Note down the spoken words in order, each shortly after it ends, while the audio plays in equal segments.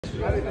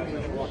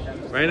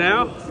Right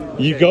now?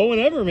 You go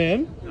whenever,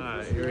 man.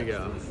 Alright, here we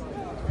go.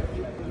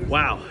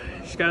 Wow,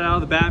 just got out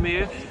of the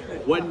Batman.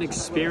 What an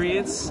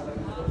experience.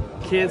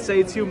 Can't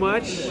say too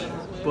much,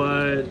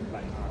 but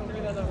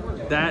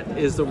that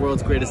is the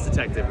world's greatest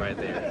detective right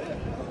there.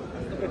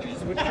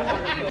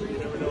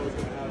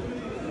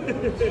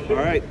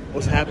 Alright,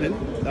 what's happening?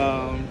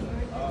 I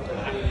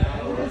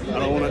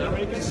don't want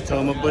to just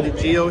tell my buddy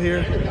Gio here.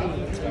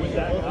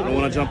 I don't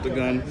want to jump the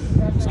gun.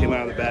 Just came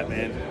out of the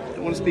Batman.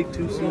 Don't want to speak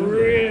too soon.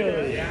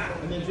 Really?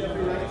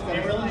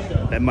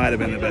 That might have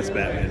been the best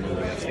Batman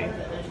movie I've seen.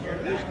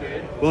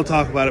 We'll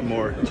talk about it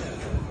more.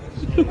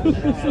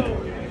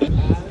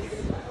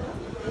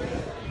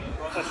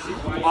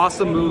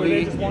 Awesome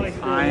movie.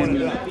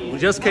 We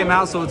just came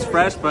out, so it's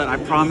fresh, but I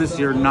promise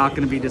you're not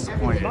going to be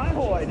disappointed.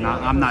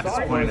 I'm not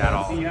disappointed at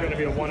all.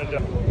 Whenever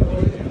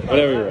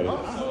you're ready.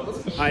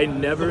 I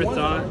never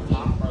thought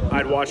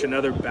I'd watch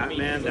another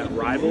Batman that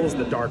rivals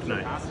The Dark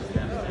Knight.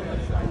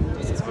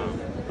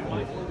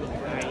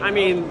 I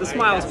mean, the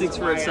smile speaks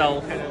for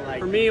itself.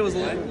 For me, it was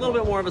a little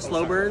bit more of a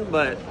slow burn,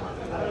 but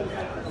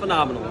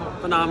phenomenal.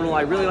 Phenomenal.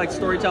 I really like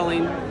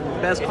storytelling.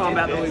 Best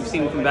combat that we've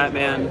seen from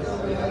Batman.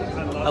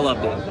 I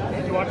loved it.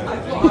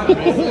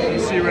 You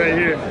see right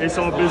here, it's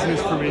all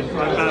business for me.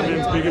 I'm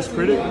Batman's biggest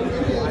critic.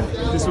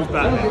 This was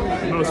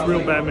Batman, the most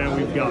real Batman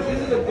we've got.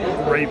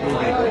 Great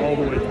movie, all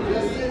the way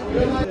through.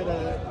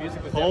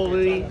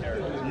 Holy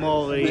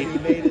moly.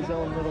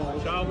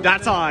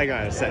 That's all I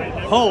gotta say.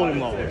 Holy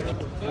moly.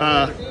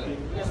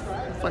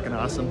 Fucking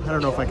awesome. I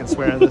don't know if I can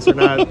swear on this or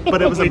not,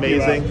 but it was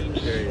amazing.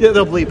 Yeah,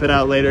 they'll bleep it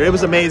out later. It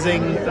was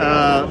amazing.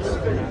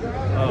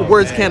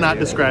 Words cannot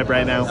describe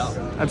right now.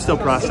 I'm still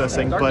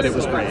processing, but it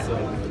was great.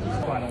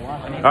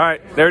 All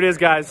right, there it is,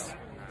 guys.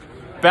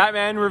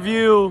 Batman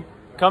review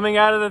coming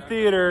out of the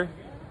theater.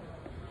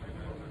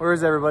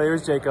 Where's everybody?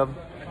 Where's Jacob?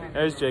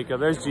 There's Jacob.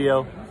 There's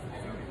Gio.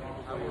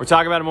 We're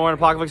talking about it more on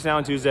Apocalypse Now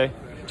on Tuesday.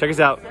 Check us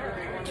out.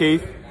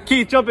 Keith.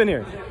 Keith, jump in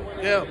here.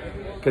 Yeah.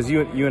 Because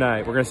you and I,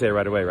 we're going to say it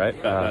right away,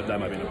 right? That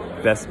might be number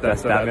one. Best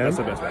Batman? That's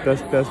the best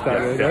Batman. Best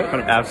Batman, Yeah,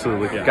 right? 100%.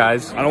 Absolutely. Yeah.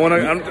 Guys, I don't want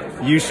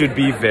to... you should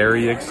be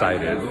very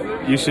excited.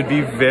 You should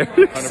be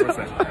very excited.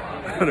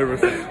 100%.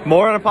 100%.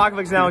 More on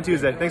Apocalypse Now on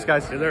Tuesday. Thanks,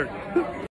 guys. Yes, sir.